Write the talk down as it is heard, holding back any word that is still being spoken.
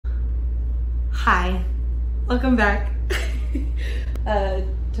Hi, welcome back.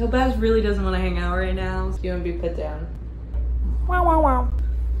 Topaz really doesn't want to hang out right now. So you want to be put down? Wow, wow, wow.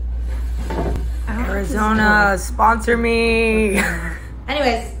 Arizona, sponsor me.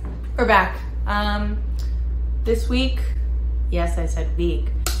 Anyways, we're back. This week, yes, I said week,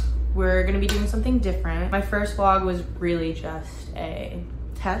 we're gonna be doing something different. My first vlog was really just a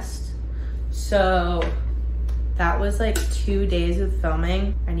test. So that was like 2 days of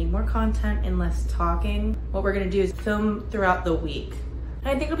filming. I need more content and less talking. What we're gonna do is film throughout the week. And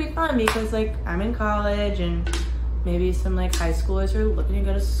I think it'll be fun because like I'm in college and maybe some like high schoolers are looking to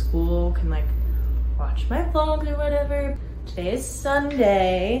go to school can like watch my vlogs or whatever. Today is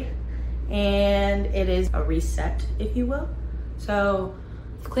Sunday and it is a reset, if you will. So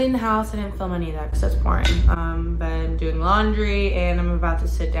clean the house. I didn't film any of that because that's boring. Been doing laundry and I'm about to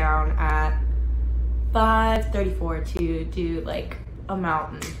sit down at 5:34 to do like a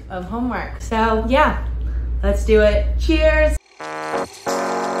mountain of homework. So yeah, let's do it. Cheers.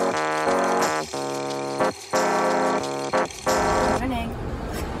 Morning.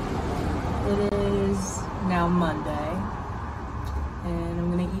 It is now Monday and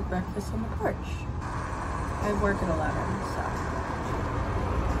I'm gonna eat breakfast on the porch. I work at 11, so.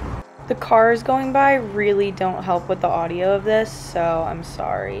 The cars going by really don't help with the audio of this, so I'm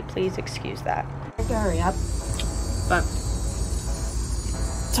sorry. Please excuse that. Hurry up. But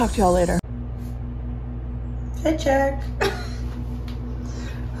talk to y'all later. Fit check.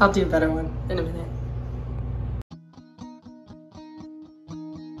 I'll do a better one in a minute.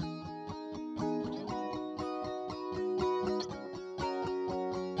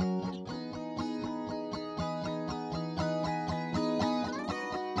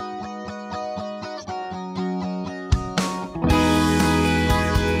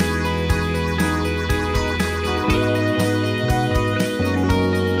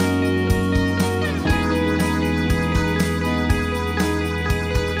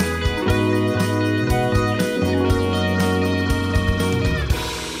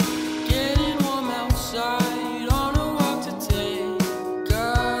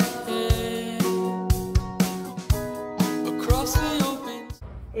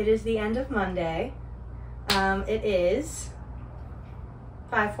 It is the end of Monday. It is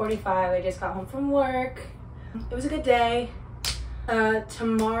 5:45. I just got home from work. It was a good day.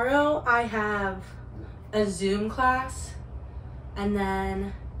 Tomorrow I have a Zoom class and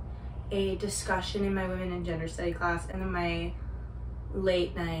then a discussion in my women and gender study class and then my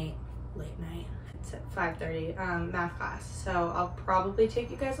late night, it's at 5:30, math class. So I'll probably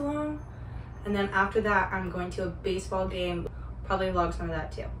take you guys along. And then after that, I'm going to a baseball game. Probably vlog some of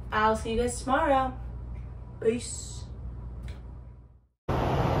that too. I'll see you guys tomorrow. Peace.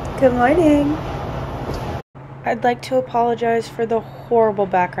 Good morning. I'd like to apologize for the horrible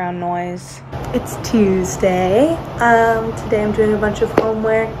background noise. It's Tuesday. Today I'm doing a bunch of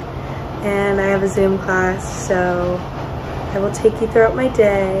homework and I have a Zoom class, so I will take you throughout my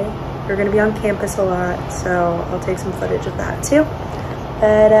day. We're gonna be on campus a lot, so I'll take some footage of that too.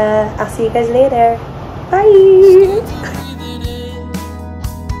 But I'll see you guys later. Bye.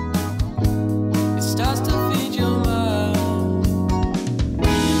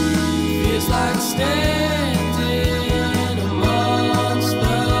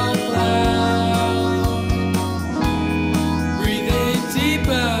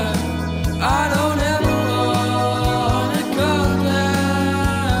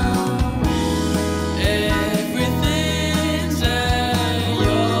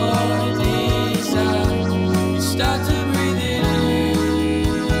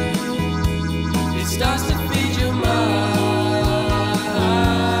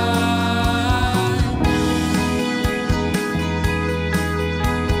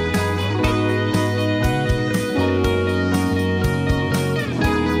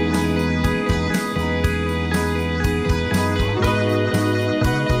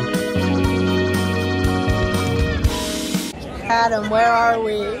 Adam, where are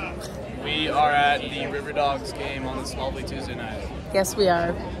we? We are at the River Dogs game on this lovely Tuesday night. Yes, we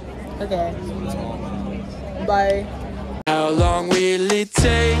are. Okay. Bye. How long will it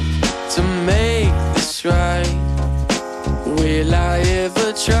take to make this right? Will I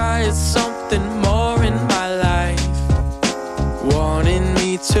ever try something more in my life? Wanting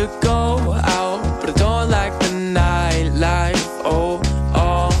me to go out, but I don't like the nightlife. Oh,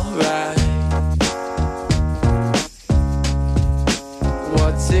 alright.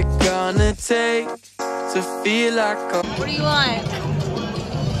 What's it gonna take to feel like a... What do you want?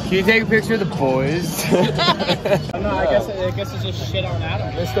 Can you take a picture of the boys? No, I guess it's just shit on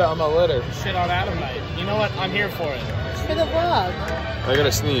Adam. Mister, I'm a litter. Shit on Adam night. You know what? I'm here for it. For the vlog. I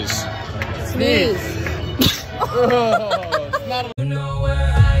gotta sneeze. Sneeze. You know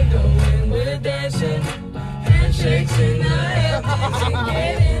where I go when we're dancing, handshakes in the air,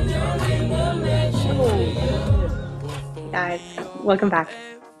 getting drunk in the mansion. Guys, welcome back.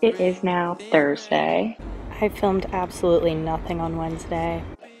 It is now Thursday. I filmed absolutely nothing on Wednesday.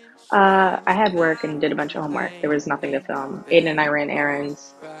 I had work and did a bunch of homework. There was nothing to film. Aidan and I ran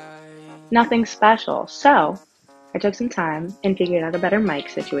errands. Nothing special. So, I took some time and figured out a better mic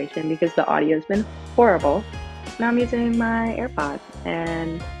situation because the audio's been horrible. Now I'm using my AirPods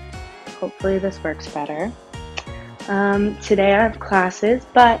and hopefully this works better. Today I have classes,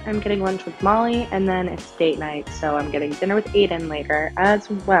 but I'm getting lunch with Molly and then it's date night, so I'm getting dinner with Aidan later as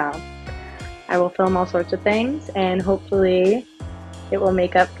well. I will film all sorts of things and hopefully it will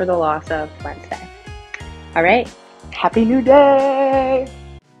make up for the loss of Wednesday. Alright, happy new day!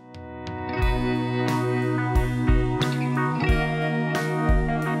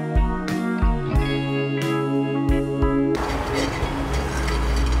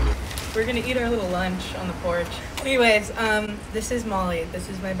 We're gonna eat our little lunch on the porch. Anyways, this is Molly. This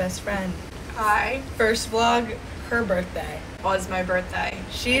is my best friend. Hi. First vlog, her birthday. Was my birthday.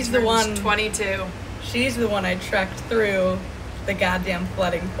 She's I the turned one. 22. She's the one I trekked through the goddamn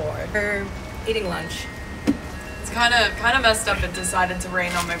flooding for. Her eating lunch. It's kind of messed up. It decided to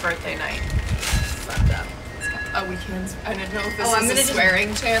rain on my birthday night. Fucked up. Oh, we can't. I didn't know if this is a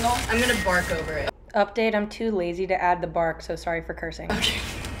swearing channel. I'm gonna bark over it. Update: I'm too lazy to add the bark, so sorry for cursing. Okay.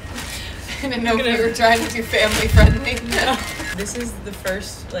 I didn't know if we were trying to do family friendly. No. This is the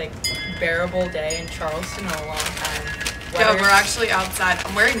first like bearable day in Charleston in a long time. Yeah, we're actually outside.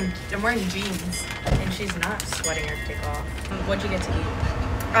 I'm wearing jeans. And she's not sweating her dick off. What'd you get to eat?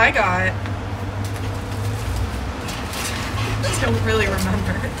 I got. I don't really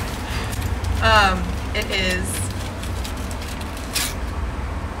remember. It is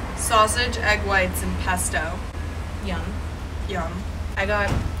sausage, egg whites, and pesto. Yum. Yum. I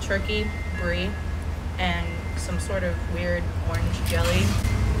got turkey, brie, and some sort of weird orange jelly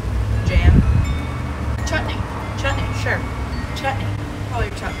jam. Chutney. Chutney, sure. Chutney. Probably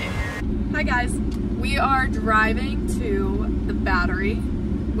chutney. Hi guys. We are driving to the Battery,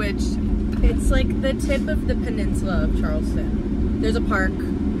 which It's like the tip of the peninsula of Charleston. There's a park.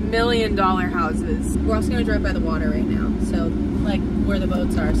 $1 million houses. We're also gonna drive by the water right now, so like where the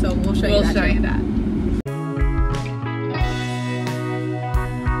boats are. So we'll show you that. We'll show you that.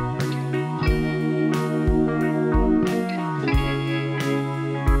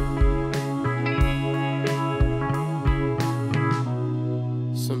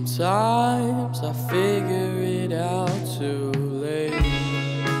 Sometimes I figure it out too late.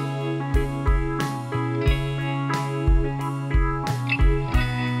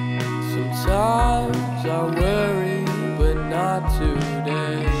 Sometimes I worry, but not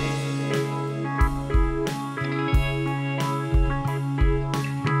today.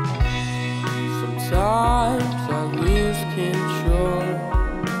 Sometimes I lose control,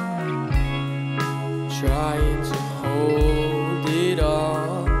 trying to hold it all.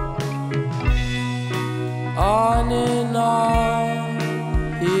 On and on,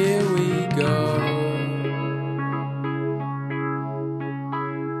 here we go.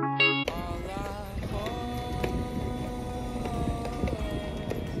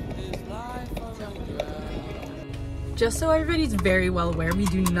 Just so everybody's very well aware, we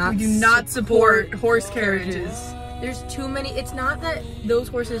do not support horse carriages. There's too many. It's not that those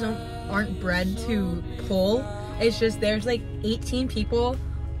horses aren't bred to pull. It's just there's like 18 people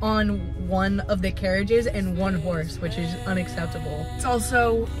on one of the carriages and one horse, which is unacceptable. It's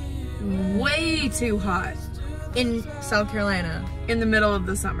also way too hot In South Carolina. in the middle of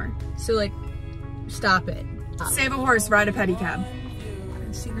the summer. So like, stop it. Save a horse, ride a pedicab.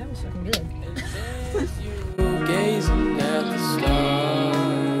 See, that was fucking good. Gazing at the stars.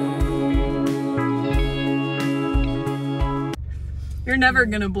 You're never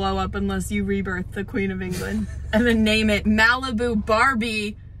gonna blow up unless you rebirth the Queen of England and then name it Malibu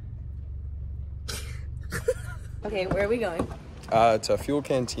Barbie. Okay, where are we going? To Fuel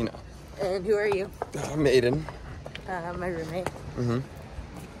Cantina. And who are you? I'm Aidan. My roommate.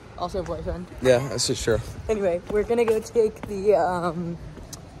 Also boyfriend. Yeah, this is true. Anyway, we're gonna go take the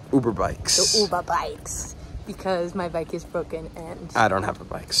Uber bikes. Uber bikes because my bike is broken and I don't have a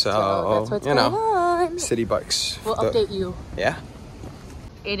bike, so that's what's you going know, on. city bikes. We'll update you. Yeah.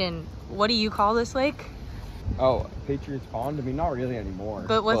 Aidan, what do you call this lake? Oh, Patriots Pond? I mean, not really anymore.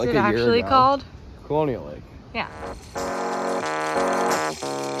 But what's like it a year actually ago. called? Colonial Lake. Yeah.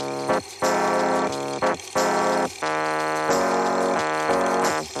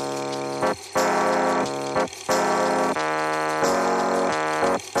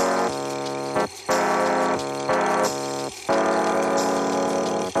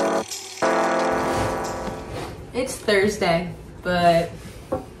 It's Thursday, but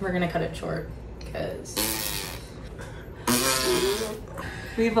we're gonna cut it short because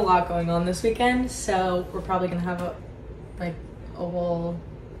we have a lot going on this weekend, so we're probably gonna have a whole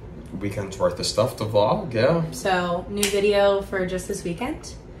weekend's worth of stuff to vlog, yeah. So new video for just this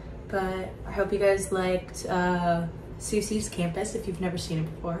weekend, but I hope you guys liked Susie's campus if you've never seen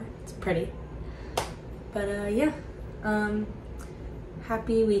it before. It's pretty. But yeah,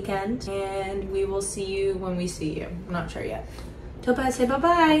 happy weekend, and we will see you when we see you. I'm not sure yet. Till bye, say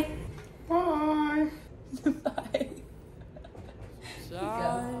bye-bye. Bye. Bye.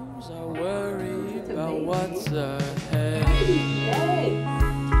 Sometimes I worry about what's